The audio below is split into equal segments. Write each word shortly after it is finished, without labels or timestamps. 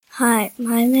Hi,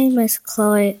 my name is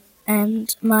Chloe,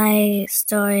 and my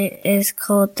story is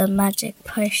called The Magic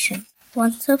Potion.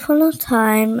 Once upon a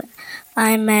time,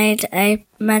 I made a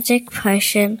magic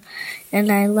potion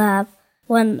in a lab.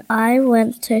 When I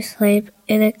went to sleep,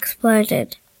 it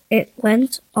exploded. It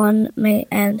went on me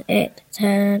and it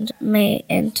turned me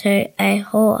into a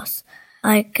horse.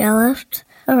 I galloped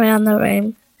around the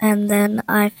room and then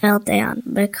I fell down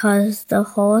because the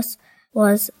horse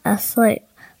was asleep.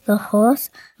 The horse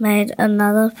made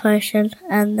another potion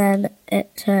and then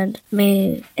it turned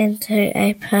me into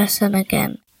a person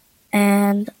again.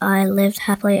 And I lived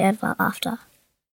happily ever after.